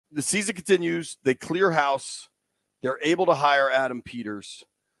the season continues. They clear house. They're able to hire Adam Peters.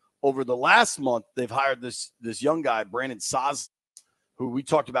 Over the last month, they've hired this young guy, Brandon Saz, who we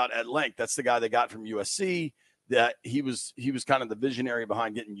talked about at length. That's the guy they got from USC. That he was kind of the visionary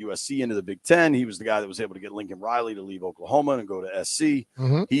behind getting USC into the Big Ten. He was the guy that was able to get Lincoln Riley to leave Oklahoma and go to SC.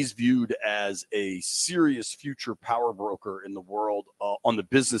 Mm-hmm. He's viewed as a serious future power broker in the world on the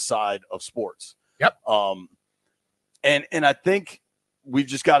business side of sports. Yep. And I think we've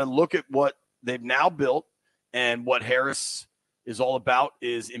just got to look at what they've now built, and what Harris is all about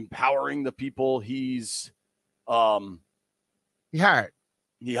is empowering the people he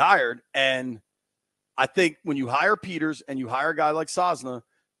hired. And I think when you hire Peters and you hire a guy like Sosna,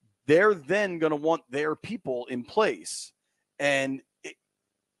 they're then going to want their people in place. And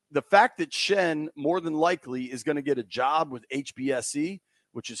the fact that Shen more than likely is going to get a job with HBSE,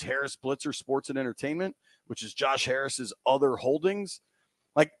 which is Harris Blitzer Sports and Entertainment, which is Josh Harris's other holdings.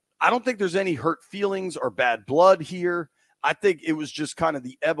 Like, I don't think there's any hurt feelings or bad blood here. I think it was just kind of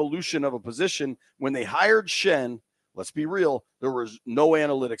the evolution of a position. When they hired Shen, let's be real, there was no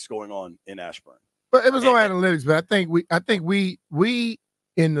analytics going on in Ashburn. But it was no analytics, but I think we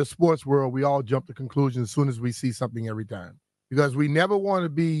in the sports world, we all jump to conclusions as soon as we see something every time, because we never want to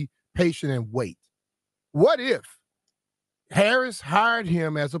be patient and wait. What if Harris hired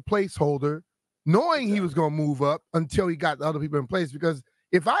him as a placeholder, knowing he was going to move up until he got the other people in place? Because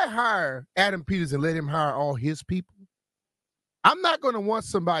if I hire Adam Peters and let him hire all his people, I'm not going to want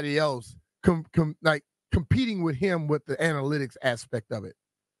somebody else competing with him with the analytics aspect of it.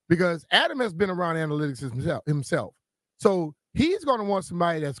 Because Adam has been around analytics himself. So he's going to want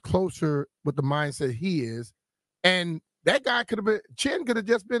somebody that's closer with the mindset he is. And that guy Chen could have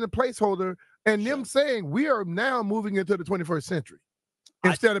just been a placeholder, and them saying we are now moving into the 21st century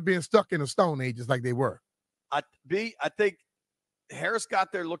instead of being stuck in the Stone Ages like they were. I think Harris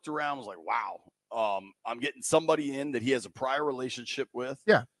got there, looked around, was like, wow, I'm getting somebody in that he has a prior relationship with.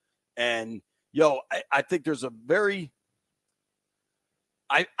 Yeah. And, I think there's a very –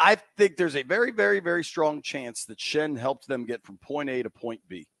 I think there's a very, very, very strong chance that Shen helped them get from point A to point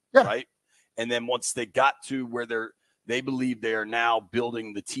B, right? And then once they got to where they believe they are now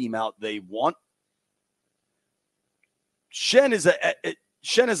building the team out they want, Shen is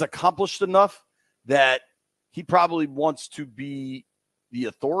accomplished enough that he probably wants to be the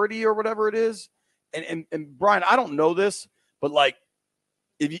authority or whatever it is. And Brian, I don't know this, but like,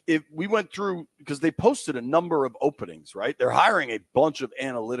 if we went through, because they posted a number of openings, right? They're hiring a bunch of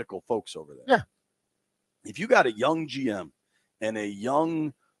analytical folks over there. Yeah. If you got a young GM and a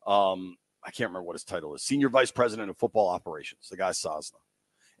young, I can't remember what his title is, Senior Vice President of Football Operations, the guy Sosna,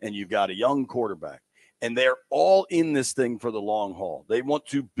 and you've got a young quarterback, and they're all in this thing for the long haul. They want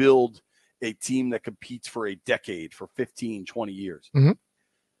to build a team that competes for a decade, for 15, 20 years. Mm-hmm.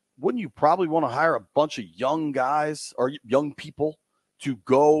 Wouldn't you probably want to hire a bunch of young guys or young people to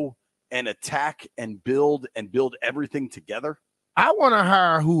go and attack and build everything together? I want to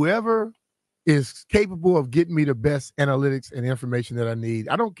hire whoever is capable of getting me the best analytics and information that I need.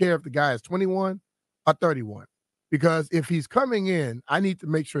 I don't care if the guy is 21 or 31, because if he's coming in, I need to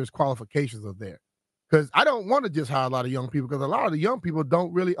make sure his qualifications are there. Because I don't want to just hire a lot of young people, because a lot of the young people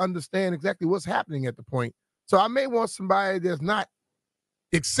don't really understand exactly what's happening at the point. So I may want somebody that's not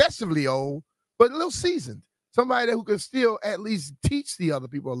excessively old, but a little seasoned. Somebody who can still at least teach the other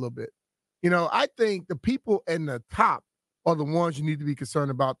people a little bit. I think the people in the top are the ones you need to be concerned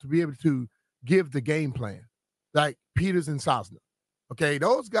about to be able to give the game plan, like Peters and Sosna. Okay,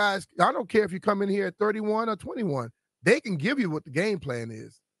 those guys, I don't care if you come in here at 31 or 21, they can give you what the game plan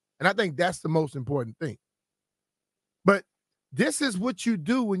is. And I think that's the most important thing. But this is what you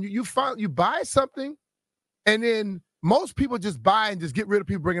do when you buy something, and then most people just buy and just get rid of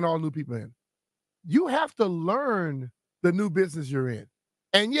people, bringing all new people in. You have to learn the new business you're in.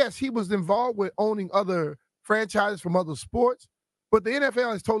 And yes, he was involved with owning other franchises from other sports, but the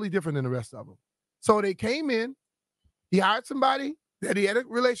NFL is totally different than the rest of them. So they came in, he hired somebody that he had a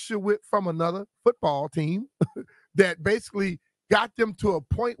relationship with from another football team that basically got them to a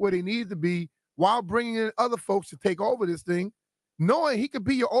point where they needed to be, while bringing in other folks to take over this thing, knowing he could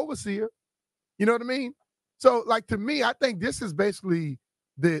be your overseer. You know what I mean? So, like, to me, I think this is basically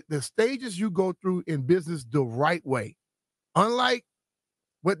the stages you go through in business the right way. Unlike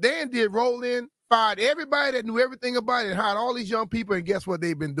what Dan did, roll in, fired everybody that knew everything about it, hired all these young people, and guess what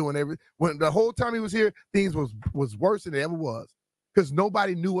they've been doing? When the whole time he was here, things was worse than it ever was, because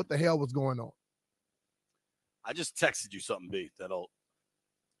nobody knew what the hell was going on. I just texted you something, B, that'll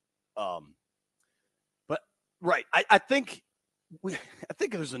but right. I think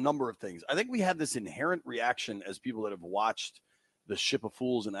there's a number of things. I think we have this inherent reaction as people that have watched the ship of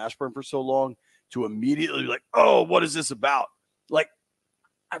fools in Ashburn for so long to immediately be like, oh, what is this about? Like,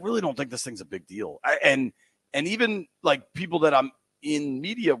 I really don't think this thing's a big deal. And even like people that I'm in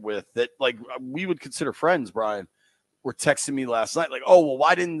media with that like we would consider friends, Brian, were texting me last night like, oh, well,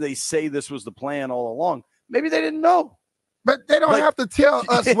 why didn't they say this was the plan all along? Maybe they didn't know. But they don't have to tell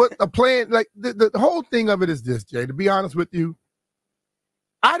us what the plan, like the whole thing of it is this, Jay, to be honest with you.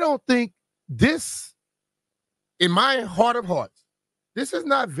 I don't think this, in my heart of hearts, this is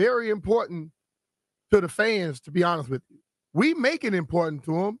not very important to the fans, to be honest with you. We make it important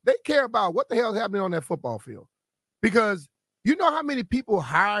to them. They care about what the hell is happening on that football field. Because you know how many people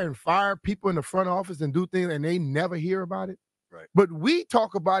hire and fire people in the front office and do things and they never hear about it? Right. But we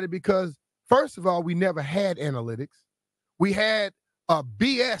talk about it because, first of all, we never had analytics. We had a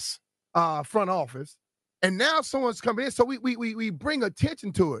BS front office. And now someone's coming in, so we bring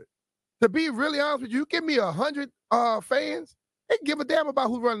attention to it. To be really honest with you, give me 100 fans, they give a damn about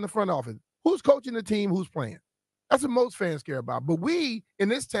who's running the front office, who's coaching the team, who's playing. That's what most fans care about. But we, in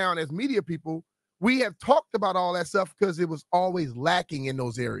this town, as media people, we have talked about all that stuff because it was always lacking in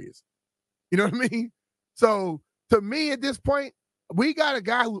those areas. You know what I mean? So, to me, at this point, we got a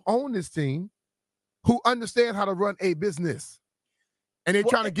guy who owns this team, who understands how to run a business, and they're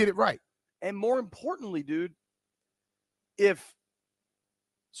trying to get it right. And more importantly, dude,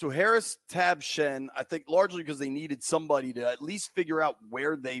 so Harris tabbed Shen, I think largely because they needed somebody to at least figure out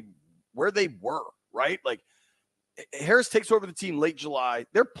where they were, right? Like Harris takes over the team late July.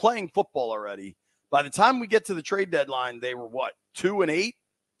 They're playing football already. By the time we get to the trade deadline, they were what, 2-8,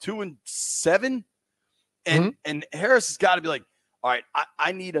 2-7? And Harris has got to be like, all right,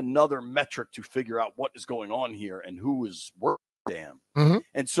 I need another metric to figure out what is going on here and who is worth damn.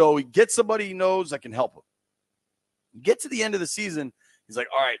 And so he gets somebody he knows that can help him. Get to the end of the season, he's like,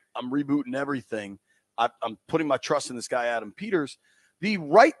 all right, I'm rebooting everything. I'm putting my trust in this guy, Adam Peters. The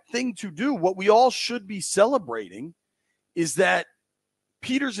right thing to do, what we all should be celebrating, is that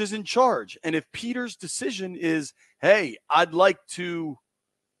Peters is in charge. And if Peters' decision is, hey, I'd like to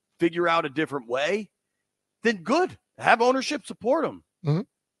figure out a different way, then good. Have ownership support him.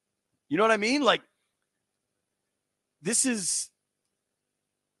 You know what I mean? Like, this is,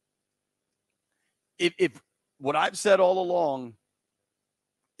 if what I've said all along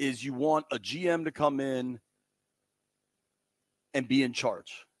is you want a GM to come in and be in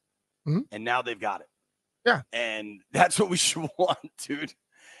charge. And now they've got it. Yeah. And that's what we should want, dude.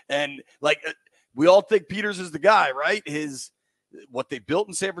 And like, we all think Peters is the guy, right? What they built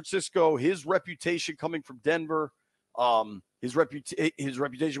in San Francisco, his reputation coming from Denver, his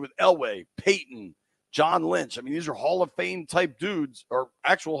reputation with Elway, Peyton, John Lynch. I mean, these are Hall of Fame type dudes, or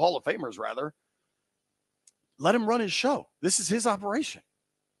actual Hall of Famers, rather. Let him run his show. This is his operation.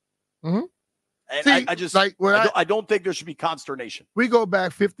 And see, I don't think there should be consternation. We go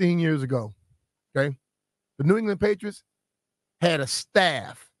back 15 years ago, okay? The New England Patriots had a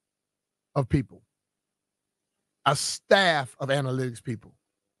staff of people, a staff of analytics people.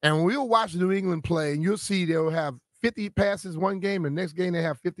 And when we'll watch New England play, and you'll see they'll have 50 passes one game, and the next game they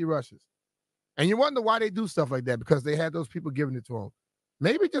have 50 rushes. And you wonder why they do stuff like that, because they had those people giving it to them.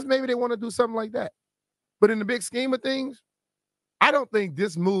 Maybe they want to do something like that. But in the big scheme of things, I don't think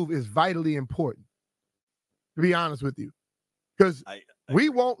this move is vitally important, to be honest with you. Because we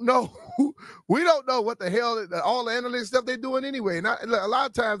won't know. We don't know what the hell, all the analytics stuff they're doing anyway. And a lot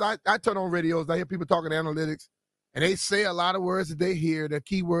of times I turn on radios, I hear people talking analytics, and they say a lot of words that they hear, the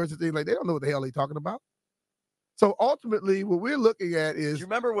keywords and things like they don't know what the hell they're talking about. So ultimately, what we're looking at is. Do you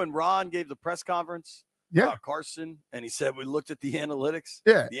remember when Ron gave the press conference? Yeah. Carson, and he said, we looked at the analytics.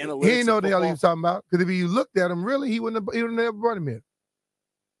 Yeah. The analytics. He didn't know what the hell he was talking about. Because if he looked at him, really, he wouldn't have ever brought him in.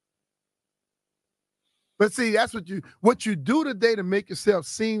 But see, that's what you do today to make yourself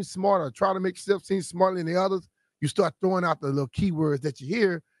seem smarter, try to make yourself seem smarter than the others. You start throwing out the little keywords that you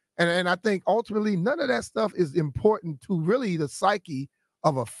hear. And I think ultimately none of that stuff is important to really the psyche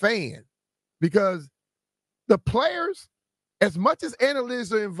of a fan. Because the players, as much as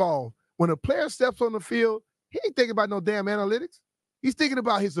analytics are involved, when a player steps on the field, he ain't thinking about no damn analytics. He's thinking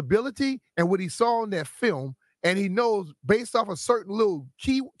about his ability and what he saw in that film. And he knows based off of certain little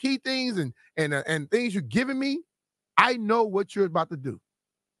key things and things you're giving me, I know what you're about to do.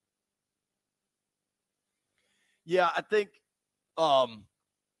 Yeah, I think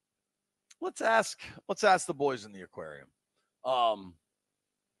let's ask the boys in the aquarium.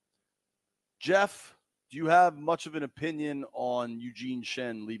 Jeff, do you have much of an opinion on Eugene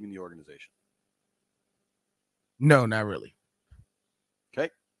Shen leaving the organization? No, not really. Okay.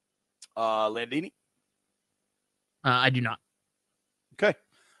 Landini? I do not. Okay.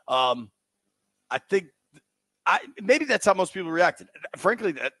 I think maybe that's how most people reacted.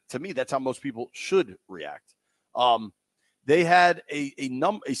 Frankly, to me, that's how most people should react. They had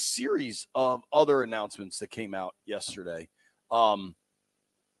a series of other announcements that came out yesterday,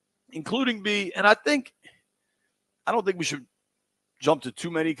 including and I don't think we should jump to too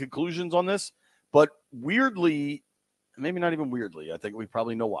many conclusions on this, but weirdly, maybe not even weirdly, I think we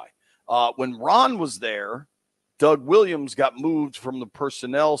probably know why. When Ron was there, Doug Williams got moved from the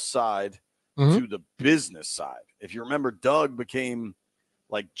personnel side to the business side. If you remember, Doug became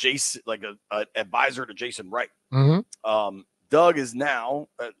like Jason, like an advisor to Jason Wright. Doug is now,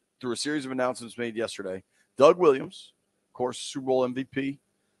 through a series of announcements made yesterday, Doug Williams, of course, Super Bowl MVP,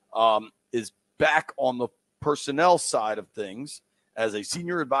 is back on the personnel side of things as a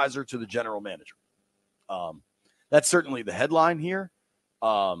senior advisor to the general manager. That's certainly the headline here.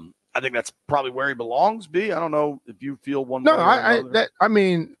 I think that's probably where he belongs. B, I don't know if you feel one way or another.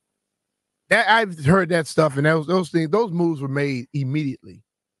 I've heard that stuff, and those moves were made immediately.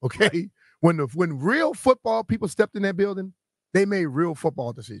 Okay, right. When real football people stepped in that building, they made real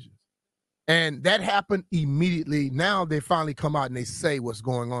football decisions, and that happened immediately. Now they finally come out and they say what's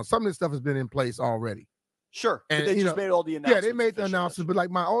going on. Some of this stuff has been in place already. Sure, and they just made all the announcements. Yeah, they made the announcements, but like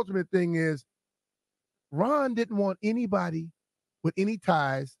my ultimate thing is, Ron didn't want anybody with any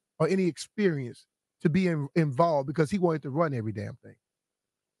ties or any experience to be involved because he wanted to run every damn thing.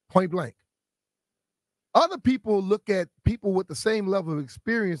 Point blank. Other people look at people with the same level of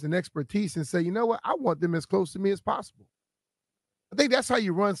experience and expertise and say, you know what, I want them as close to me as possible. I think that's how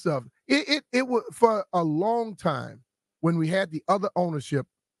you run stuff. It was for a long time when we had the other ownership,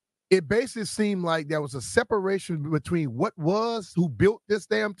 it basically seemed like there was a separation between who built this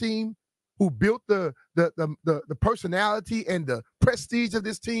damn team, who built the personality and the prestige of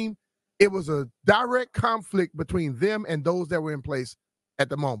this team. It was a direct conflict between them and those that were in place at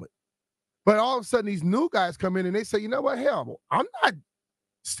the moment. But all of a sudden, these new guys come in and they say, you know what, hell, I'm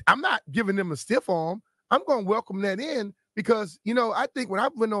not giving them a stiff arm. I'm going to welcome that in because, I think when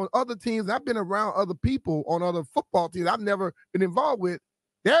I've been on other teams, I've been around other people on other football teams I've never been involved with,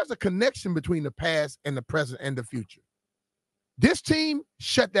 there's a connection between the past and the present and the future. This team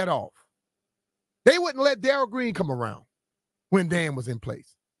shut that off. They wouldn't let Darryl Green come around when Dan was in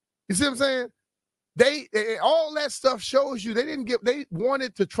place. You see what I'm saying? All that stuff shows you they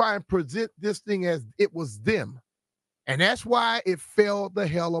wanted to try and present this thing as it was them. And that's why it fell the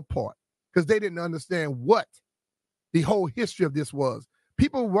hell apart. Because they didn't understand what the whole history of this was.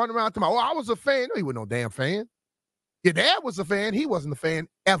 People run around talking about, I was a fan. No, he wasn't no damn fan. Your dad was a fan. He wasn't a fan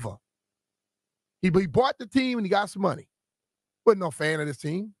ever. He bought the team and he got some money. Wasn't no fan of this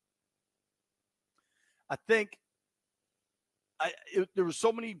team. I think there were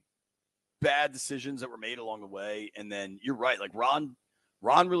so many bad decisions that were made along the way. And then you're right. Like Ron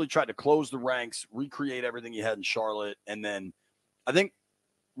really tried to close the ranks, recreate everything he had in Charlotte. And then I think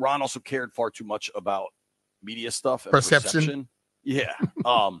Ron also cared far too much about media stuff and perception. Yeah.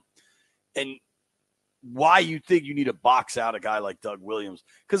 And why you think you need to box out a guy like Doug Williams.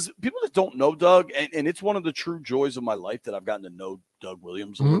 Because people that don't know Doug, and it's one of the true joys of my life that I've gotten to know Doug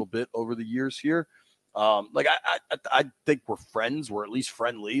Williams a little bit over the years here. Like I think we're friends. We're at least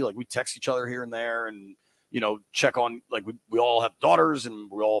friendly. Like we text each other here and there and, check on, like we all have daughters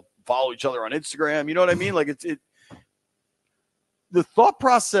and we all follow each other on Instagram. You know what I mean? Like the thought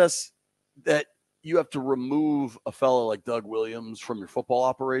process that you have to remove a fellow like Doug Williams from your football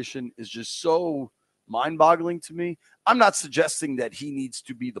operation is just so mind-boggling to me. I'm not suggesting that he needs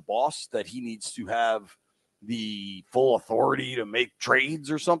to be the boss, that he needs to have the full authority to make trades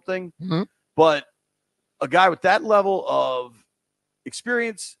or something, but a guy with that level of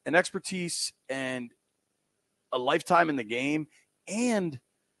experience and expertise and a lifetime in the game and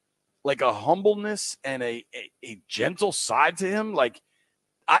like a humbleness and a gentle side to him. Like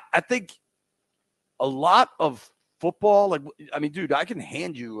I think a lot of football, like, I mean, dude, I can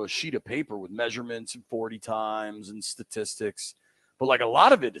hand you a sheet of paper with measurements and 40 times and statistics, but like a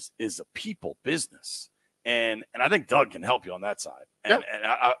lot of it is a people business. And I think Doug can help you on that side. And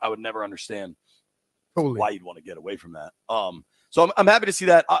I would never understand why you'd want to get away from that. So I'm happy to see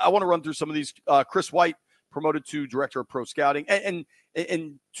that. I want to run through some of these. Chris White promoted to director of pro scouting, and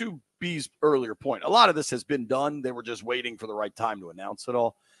to B's earlier point, a lot of this has been done. They were just waiting for the right time to announce it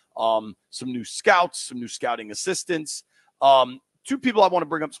all. Some new scouts, some new scouting assistants. Two people I want to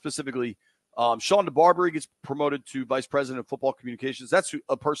bring up specifically. Sean DeBarbery gets promoted to vice president of football communications. That's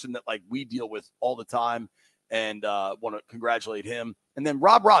a person that like we deal with all the time, and want to congratulate him. And then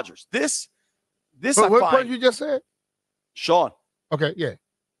Rob Rogers. This what you just said? Sean. Okay, yeah.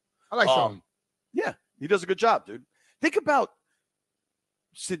 I like Sean. Yeah, he does a good job, dude. Think about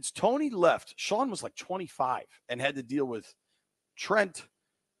since Tony left, Sean was like 25 and had to deal with Trent,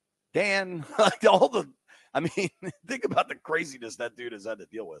 Dan, like all the. I mean, think about the craziness that dude has had to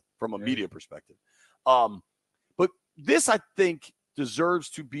deal with from a media perspective. But this, I think, deserves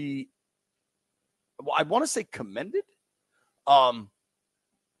to be, well, I want to say commended.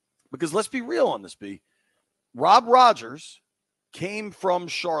 Because let's be real on this, B. Rob Rogers came from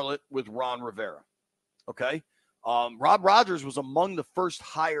Charlotte with Ron Rivera. Okay. Rob Rogers was among the first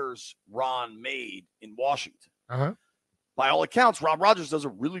hires Ron made in Washington. Uh-huh. By all accounts, Rob Rogers does a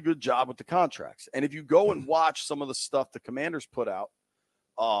really good job with the contracts. And if you go and watch some of the stuff the Commanders put out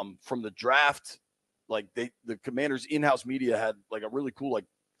from the draft, like the Commanders in-house media had like a really cool like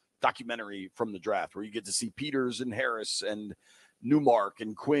documentary from the draft where you get to see Peters and Harris and Newmark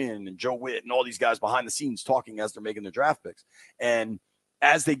and Quinn and Joe Witt and all these guys behind the scenes talking as they're making the draft picks. And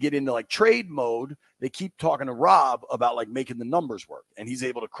as they get into like trade mode, they keep talking to Rob about like making the numbers work. And he's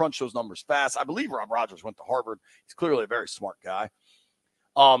able to crunch those numbers fast. I believe Rob Rogers went to Harvard. He's clearly a very smart guy.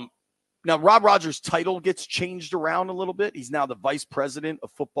 Now, Rob Rogers' title gets changed around a little bit. He's now the vice president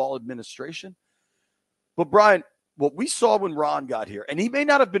of football administration. But Brian, what we saw when Ron got here, and he may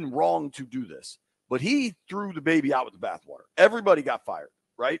not have been wrong to do this, but he threw the baby out with the bathwater. Everybody got fired,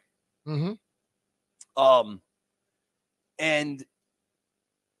 right? Mm-hmm. And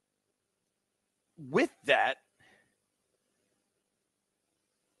with that,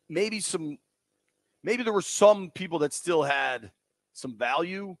 maybe there were some people that still had some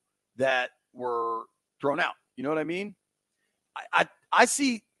value that were thrown out. You know what I mean? I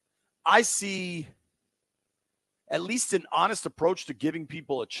see at least an honest approach to giving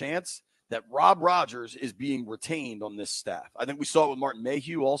people a chance that Rob Rogers is being retained on this staff. I think we saw it with Martin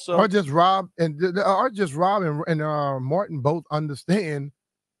Mayhew also. Or just Rob and Martin both understand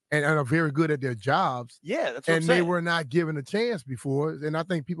and are very good at their jobs. Yeah, that's what I'm saying. And they were not given a chance before, and I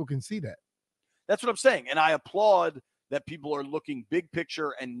think people can see that. That's what I'm saying. And I applaud that people are looking big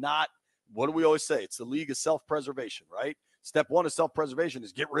picture and not, what do we always say? It's the league of self-preservation, right? Step one of self-preservation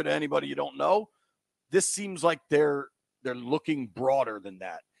is get rid of anybody you don't know. This seems like they're looking broader than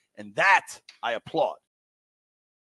that. And that I applaud.